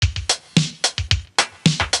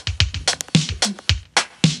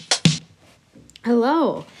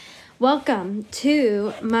Hello, welcome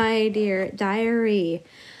to my dear diary.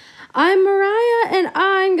 I'm Mariah and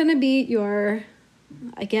I'm going to be your,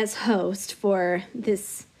 host for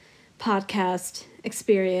this podcast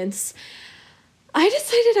experience. I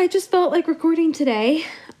just felt like recording today.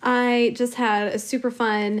 I just had a super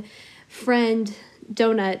fun friend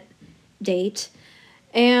donut date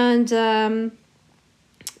and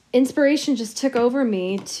inspiration just took over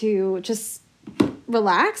me to just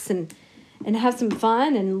relax and have some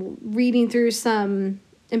fun and reading through some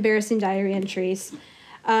embarrassing diary entries.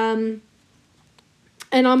 And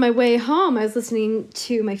on my way home, I was listening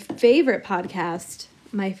to my favorite podcast,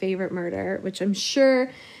 My Favorite Murder, which I'm sure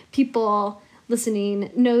people listening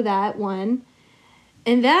know that one.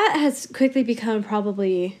 And that has quickly become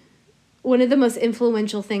probably one of the most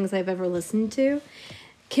influential things I've ever listened to.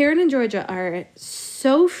 Karen and Georgia are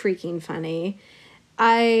so freaking funny.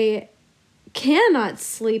 I cannot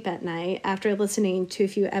sleep at night after listening to a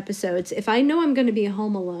few episodes. If I know I'm going to be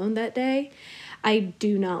home alone that day, I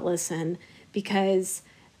do not listen because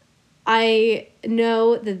I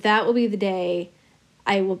know that will be the day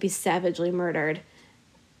I will be savagely murdered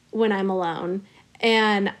when I'm alone.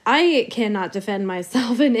 And I cannot defend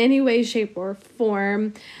myself in any way, shape, or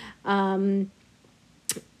form. I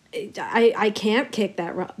can't kick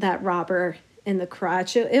that robber in the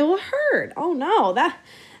crotch. It will hurt. Oh no, that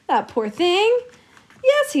poor thing.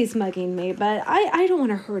 Yes, he's mugging me, but I don't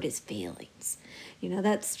want to hurt his feelings.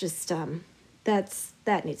 That's just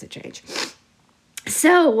that needs to change.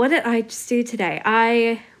 So what did I just do today?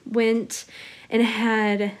 I went and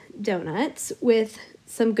had donuts with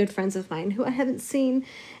some good friends of mine who I haven't seen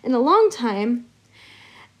in a long time.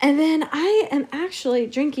 And then I am actually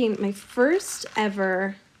drinking my first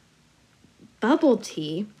ever bubble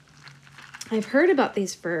tea. I've heard about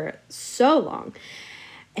these for so long.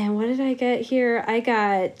 And what did I get here? I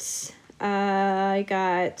got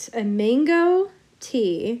a mango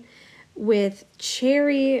tea with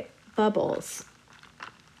cherry bubbles.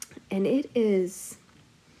 And it is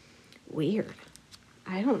weird.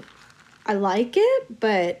 I like it,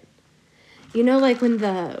 but like when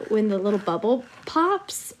the little bubble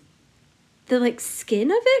pops, the skin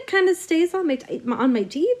of it kind of stays on my teeth.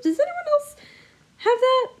 Does anyone else have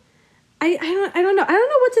that? I don't know. I don't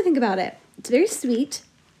know what to think about it. It's very sweet.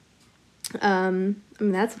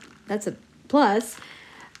 That's a plus.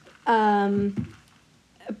 But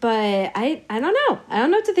I don't know. I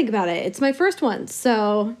don't know what to think about it. It's my first one.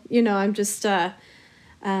 So, I'm just,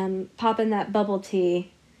 popping that bubble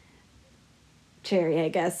tea cherry, I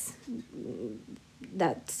guess.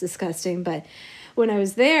 That's disgusting. But when I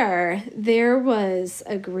was there was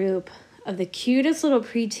a group of the cutest little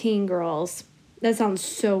preteen girls. That sounds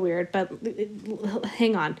so weird, but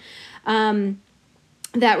hang on.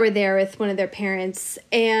 That were there with one of their parents,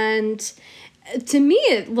 and to me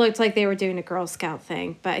it looked like they were doing a Girl Scout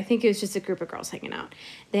thing, but I think it was just a group of girls hanging out.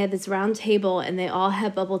 They had this round table and they all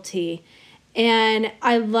had bubble tea, and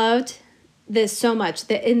I loved this so much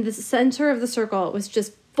that in the center of the circle it was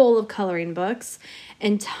just full of coloring books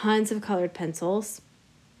and tons of colored pencils.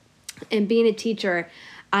 And being a teacher,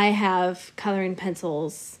 I have coloring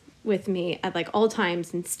pencils with me at all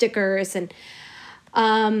times, and stickers, and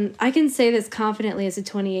I can say this confidently as a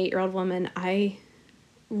 28-year-old woman. I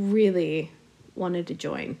really wanted to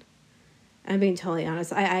join. I'm being totally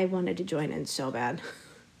honest. I wanted to join in so bad.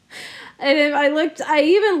 And I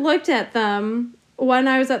even looked at them when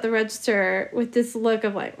I was at the register with this look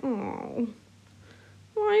of oh,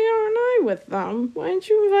 why aren't I with them? Why didn't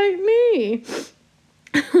you invite me?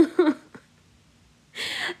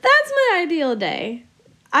 That's my ideal day.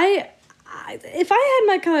 If I had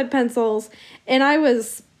my colored pencils and I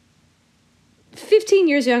was 15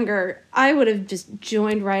 years younger, I would have just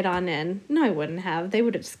joined right on in. No, I wouldn't have. They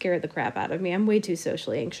would have scared the crap out of me. I'm way too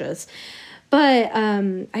socially anxious. But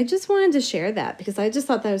I just wanted to share that because I just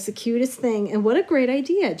thought that was the cutest thing. And what a great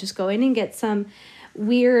idea. Just go in and get some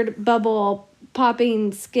weird bubble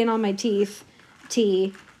popping skin on my teeth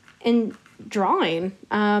tea and drawing.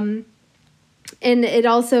 And it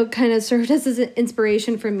also kind of served as an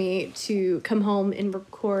inspiration for me to come home and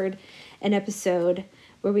record an episode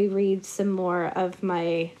where we read some more of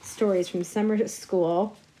my stories from summer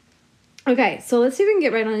school. Okay, so let's see if we can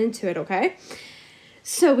get right on into it, okay?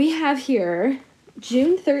 So we have here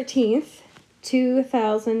June 13th,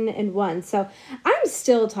 2001. So I'm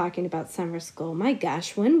still talking about summer school. My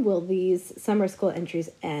gosh, when will these summer school entries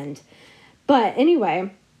end? But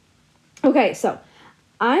anyway, okay, so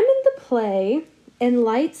I'm in the play in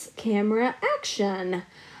Lights, Camera, Action.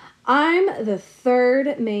 I'm the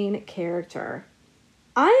third main character.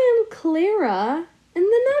 I am Clara in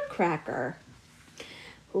the Nutcracker.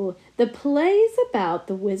 Ooh, the play is about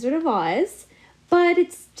the Wizard of Oz, but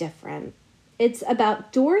it's different. It's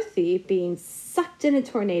about Dorothy being sucked in a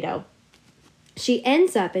tornado. She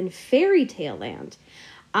ends up in fairy tale land.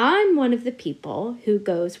 I'm one of the people who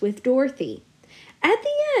goes with Dorothy. At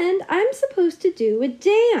the end, I'm supposed to do a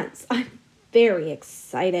dance. I'm very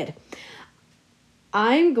excited.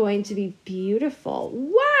 I'm going to be beautiful.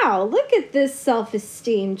 Wow, look at this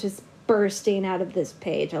self-esteem just bursting out of this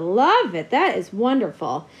page. I love it. That is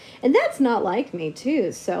wonderful. And that's not like me,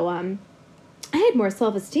 too. So, I had more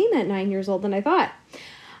self-esteem at 9 years old than I thought.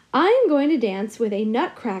 I'm going to dance with a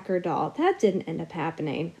Nutcracker doll. That didn't end up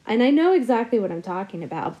happening. And I know exactly what I'm talking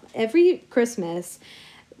about. Every Christmas,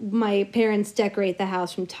 my parents decorate the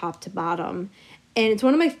house from top to bottom. And it's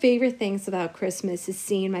one of my favorite things about Christmas is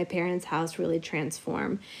seeing my parents' house really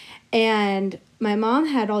transform. And my mom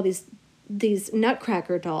had all these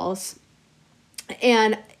Nutcracker dolls.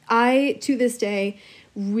 And I, to this day,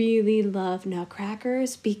 really love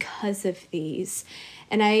Nutcrackers because of these.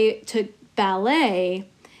 And I took ballet,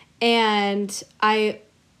 and I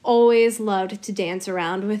always loved to dance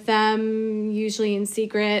around with them, usually in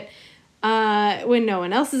secret, when no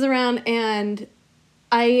one else is around. And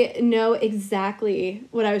I know exactly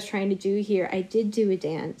what I was trying to do here. I did do a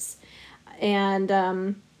dance,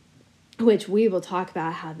 and which we will talk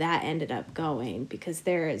about how that ended up going, because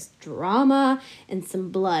there is drama and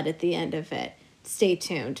some blood at the end of it. Stay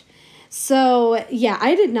tuned. So, yeah,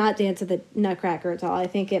 I did not dance with the Nutcracker doll. I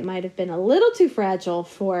think it might have been a little too fragile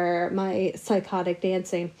for my psychotic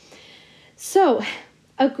dancing. So,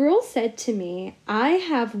 a girl said to me, I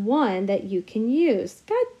have one that you can use.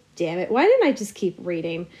 God damn it. Why didn't I just keep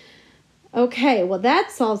reading? Okay, well,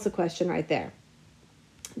 that solves the question right there.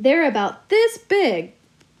 They're about this big.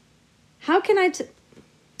 How can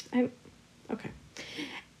I'm okay.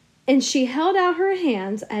 And she held out her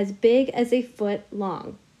hands as big as a foot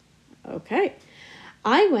long. Okay.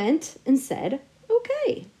 I went and said,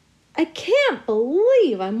 okay. I can't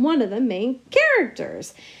believe I'm one of the main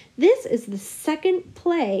characters. This is the second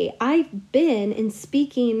play I've been in.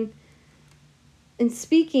 Speaking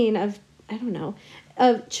of, I don't know,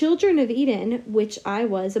 of Children of Eden, which I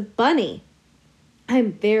was a bunny.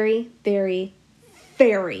 I'm very, very,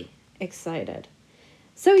 very excited.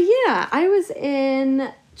 So yeah, I was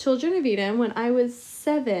in Children of Eden when I was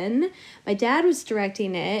 7. My dad was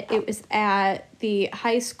directing it. It was at the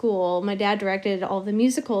high school. My dad directed all the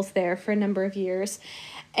musicals there for a number of years.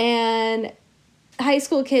 And high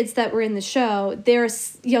school kids that were in the show, their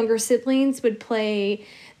younger siblings would play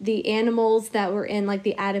the animals that were in like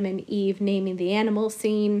the Adam and Eve naming the animal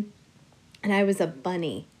scene. And I was a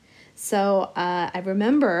bunny. So I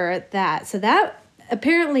remember that. So that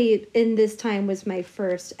apparently in this time was my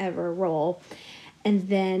first ever role. And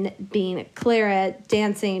then being Clara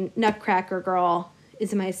dancing Nutcracker Girl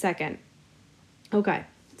is my second. Okay,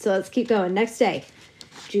 so let's keep going. Next day,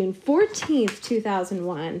 June 14th,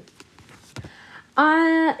 2001.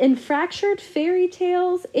 In Fractured Fairy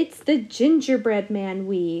Tales, it's the Gingerbread Man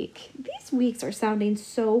week. These weeks are sounding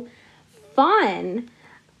so fun.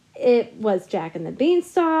 It was Jack and the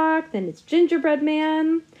Beanstalk, then it's Gingerbread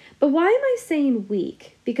Man. But why am I saying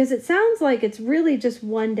week? Because it sounds like it's really just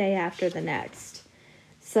one day after the next.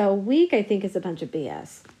 So week, I think, is a bunch of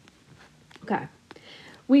BS. Okay.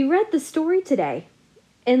 We read the story today.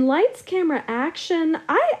 In Lights, Camera, Action,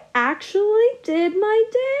 I actually did my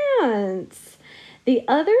dance. The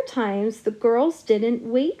other times, the girls didn't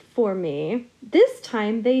wait for me. This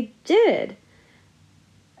time, they did.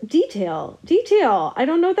 Detail. I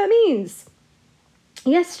don't know what that means.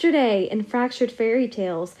 Yesterday, in Fractured Fairy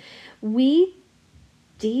Tales, we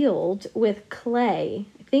dealt with clay.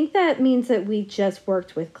 I think that means that we just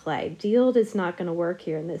worked with clay. Dealed is not going to work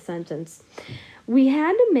here in this sentence. We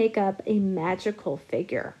had to make up a magical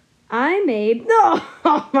figure.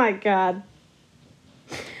 Oh my God.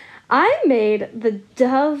 I made the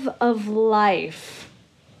Dove of Life.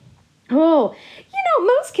 Oh,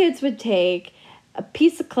 most kids would take a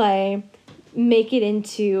piece of clay, make it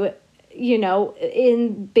into,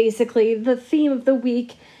 in basically the theme of the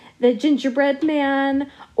week, the gingerbread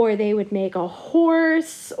man, or they would make a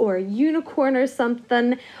horse or a unicorn or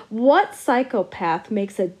something. What psychopath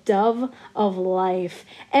makes a Dove of Life?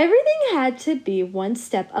 Everything had to be one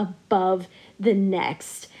step above the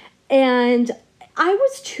next. And I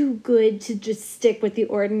was too good to just stick with the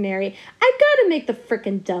ordinary. I gotta make the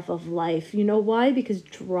frickin' Dove of Life. You know why? Because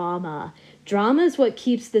drama. Drama is what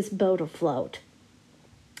keeps this boat afloat.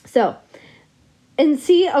 So, and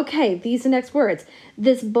see, okay, these next words.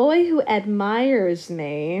 This boy who admires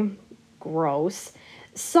me, gross,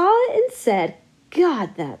 saw it and said,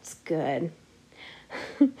 God, that's good.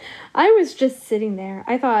 I was just sitting there.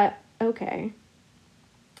 I thought, okay.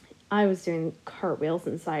 I was doing cartwheels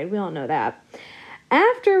inside. We all know that.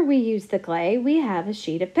 After we use the clay, we have a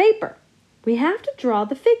sheet of paper. We have to draw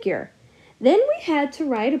the figure. Then we had to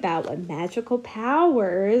write about what magical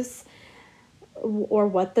powers or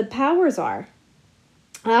what the powers are.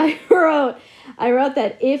 I wrote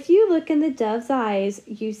that if you look in the dove's eyes,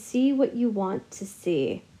 you see what you want to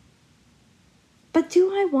see. But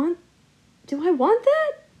do I want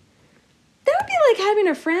that? That would be like having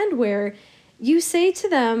a friend where you say to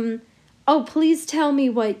them, oh, please tell me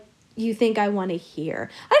what you think I want to hear.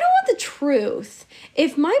 I don't want the truth.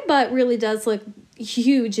 If my butt really does look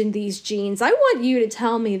huge in these jeans, I want you to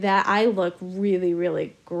tell me that I look really,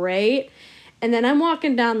 really great. And then I'm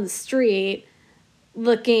walking down the street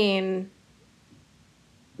looking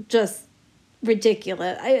just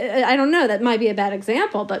ridiculous. I don't know. That might be a bad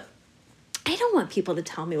example, but I don't want people to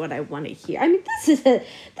tell me what I want to hear. I mean,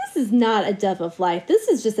 this is not a dove of life. This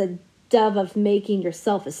is just a dove of making your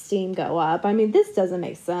self-esteem go up. I mean, this doesn't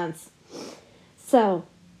make sense. So,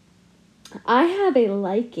 I have a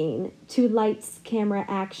liking to lights, camera,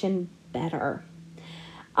 action better.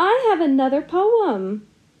 I have another poem.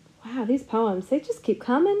 Wow, these poems, they just keep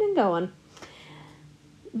coming and going.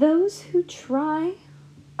 Those who try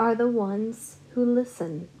are the ones who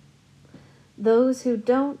listen. Those who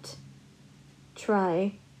don't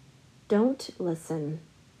try don't listen.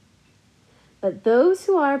 But those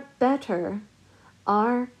who are better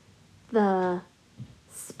are the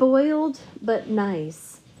spoiled but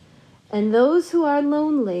nice. And those who are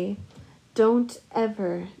lonely don't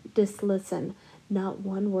ever dislisten. Not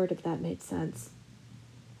one word of that made sense.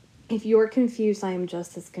 If you're confused, I am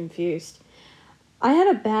just as confused. I had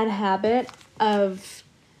a bad habit of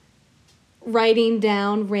writing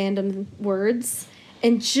down random words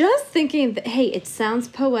and just thinking that, hey, it sounds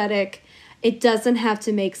poetic. It doesn't have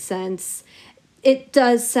to make sense. It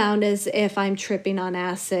does sound as if I'm tripping on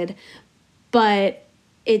acid, but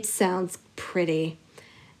it sounds pretty.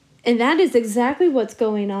 And that is exactly what's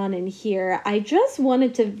going on in here. I just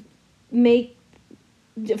wanted to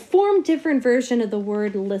form different version of the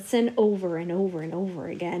word listen over and over and over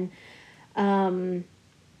again. I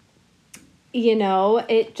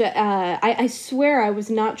swear I was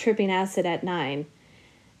not tripping acid at 9.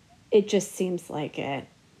 It just seems like it.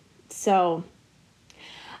 So,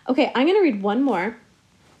 okay, I'm going to read one more.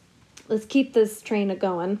 Let's keep this train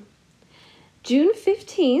going. June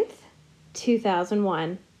 15th,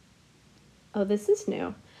 2001. Oh, this is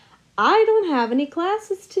new. I don't have any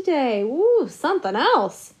classes today. Ooh, something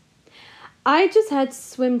else. I just had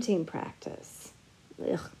swim team practice.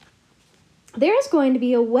 Ugh. There's going to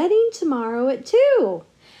be a wedding tomorrow at 2.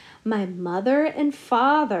 My mother and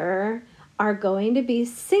father are going to be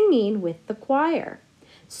singing with the choir.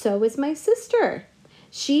 So is my sister.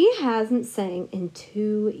 She hasn't sang in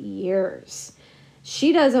 2 years.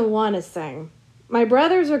 She doesn't want to sing. My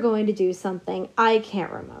brothers are going to do something. I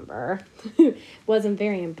can't remember. Wasn't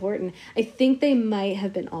very important. I think they might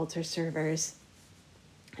have been altar servers.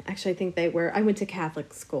 Actually, I think they were. I went to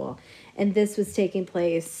Catholic school, and this was taking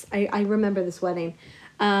place. I remember this wedding,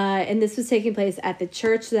 and this was taking place at the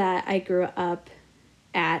church that I grew up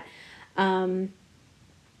at. So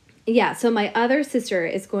my other sister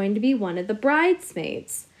is going to be one of the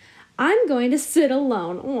bridesmaids. I'm going to sit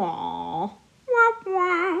alone. Aww. Wah,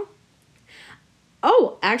 wah.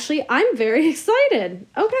 Oh, actually, I'm very excited.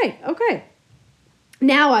 Okay.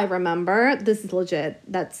 Now I remember. This is legit.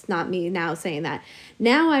 That's not me now saying that.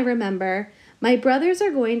 Now I remember. My brothers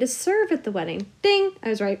are going to serve at the wedding. Ding, I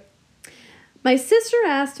was right. My sister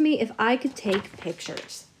asked me if I could take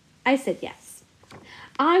pictures. I said yes.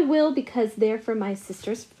 I will because they're for my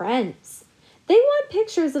sister's friends. They want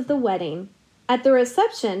pictures of the wedding. At the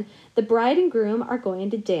reception, the bride and groom are going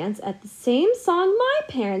to dance at the same song my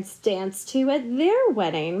parents danced to at their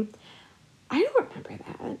wedding. I don't remember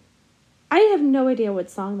that. I have no idea what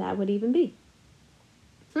song that would even be.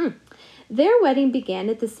 Their wedding began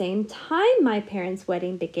at the same time my parents'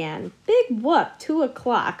 wedding began. Big whoop, 2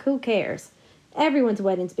 o'clock. Who cares? Everyone's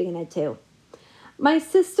weddings begin at 2. My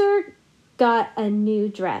sister got a new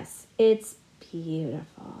dress. It's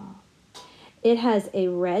beautiful. It has a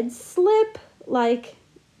red slip-like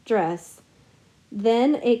dress,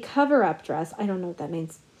 then a cover-up dress. I don't know what that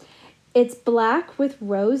means. It's black with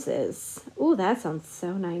roses. Ooh, that sounds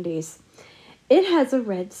so 90s. It has a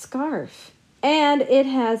red scarf, and it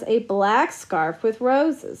has a black scarf with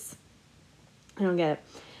roses. I don't get it.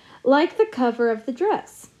 Like the cover of the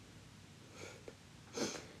dress.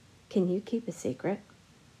 Can you keep a secret?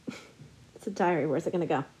 It's a diary. Where's it going to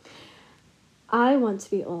go? I want to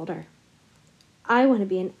be older. I want to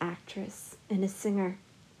be an actress and a singer.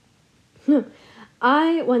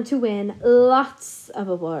 I want to win lots of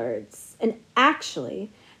awards and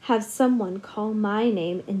actually have someone call my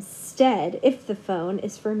name instead if the phone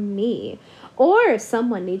is for me, or if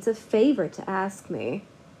someone needs a favor to ask me,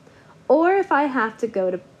 or if I have to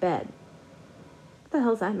go to bed. What the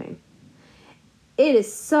hell does that mean? It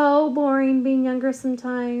is so boring being younger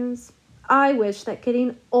sometimes. I wish that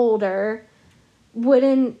getting older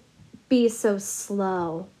wouldn't be so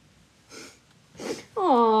slow.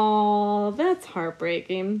 Aw, that's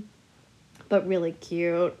heartbreaking, but really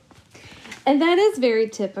cute. And that is very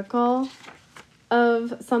typical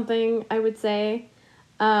of something, I would say,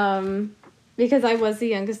 because I was the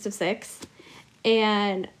youngest of 6.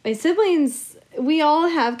 And my siblings, we all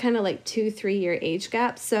have kind of like 2-3 year age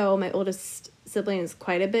gaps. So my oldest sibling is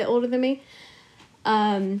quite a bit older than me.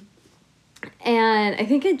 And I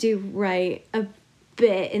think I do write a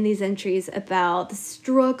bit in these entries about the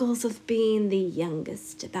struggles of being the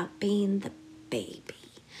youngest, about being the baby.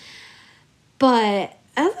 But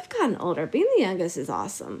as I've gotten older, being the youngest is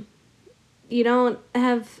awesome. You don't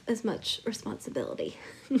have as much responsibility.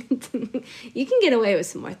 You can get away with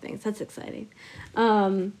some more things. That's exciting.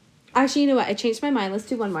 Actually, you know what? I changed my mind. Let's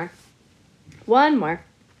do one more. One more.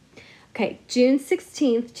 Okay, June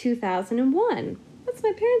 16th, 2001. That's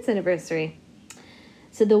my parents' anniversary.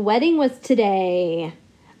 So the wedding was today.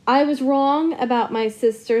 I was wrong about my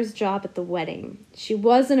sister's job at the wedding. She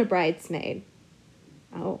wasn't a bridesmaid.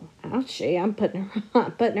 Oh, ouchie. I'm putting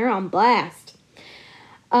her on blast.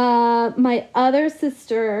 My other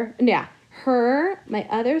sister,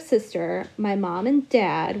 my mom and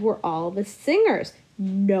dad were all the singers.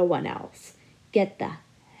 No one else. Get the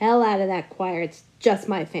hell out of that choir. It's just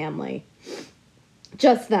my family.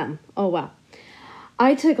 Just them. Oh, well.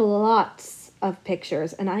 I took lots of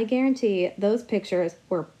pictures, and I guarantee those pictures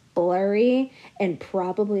were blurry and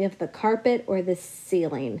probably of the carpet or the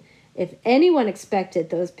ceiling. If anyone expected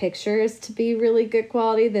those pictures to be really good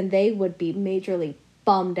quality, then they would be majorly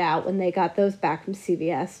bummed out when they got those back from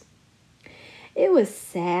CVS. It was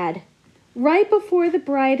sad. Right before the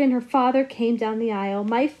bride and her father came down the aisle,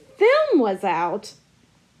 my film was out.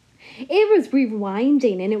 It was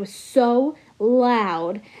rewinding, and it was so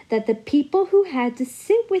loud that the people who had to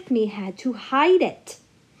sit with me had to hide it.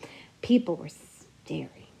 People were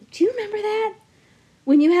staring. Do you remember that?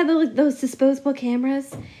 When you had those disposable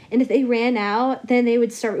cameras, and if they ran out, then they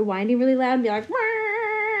would start rewinding really loud and be like, Wah!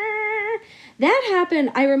 That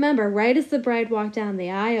happened, I remember, right as the bride walked down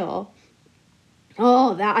the aisle.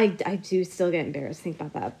 Oh, that I do still get embarrassed think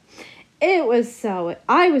about that. I was so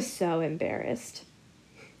embarrassed.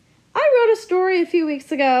 I wrote a story a few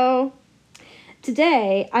weeks ago.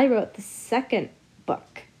 Today, I wrote the second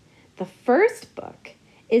book. The first book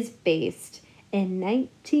is based in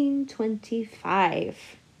 1925.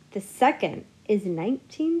 The second is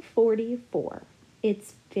 1944.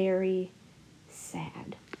 It's very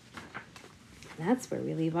sad. And that's where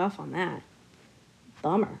we leave off on that.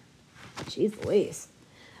 Bummer. Jeez Louise.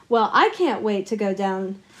 Well, I can't wait to go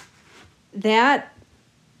down that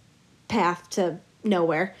path to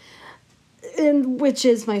nowhere, which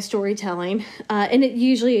is my storytelling. And it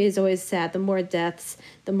usually is always sad. The more deaths,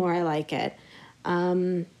 the more I like it.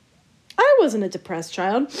 I wasn't a depressed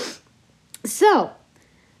child. So,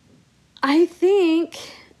 I think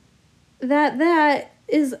that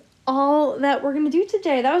is all that we're going to do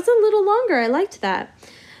today. That was a little longer. I liked that.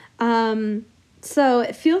 So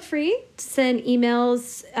feel free to send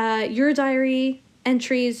emails, your diary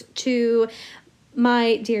entries to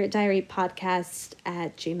my dear diary podcast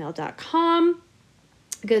at gmail.com.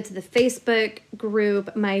 Go to the Facebook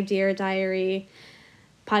group, My Dear Diary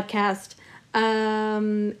Podcast.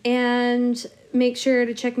 And make sure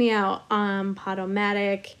to check me out on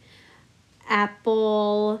Podomatic,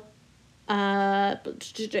 Apple, Anchor,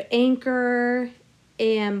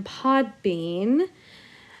 and Podbean.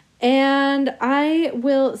 And I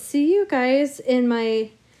will see you guys in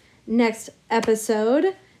my next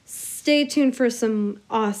episode. Stay tuned for some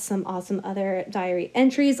awesome other diary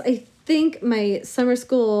entries. I think my summer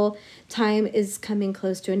school time is coming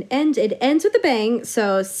close to an end. It ends with a bang,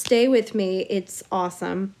 so stay with me. It's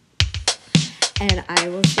awesome. And I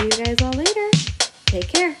will see you guys all later. Take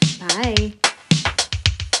care. Bye.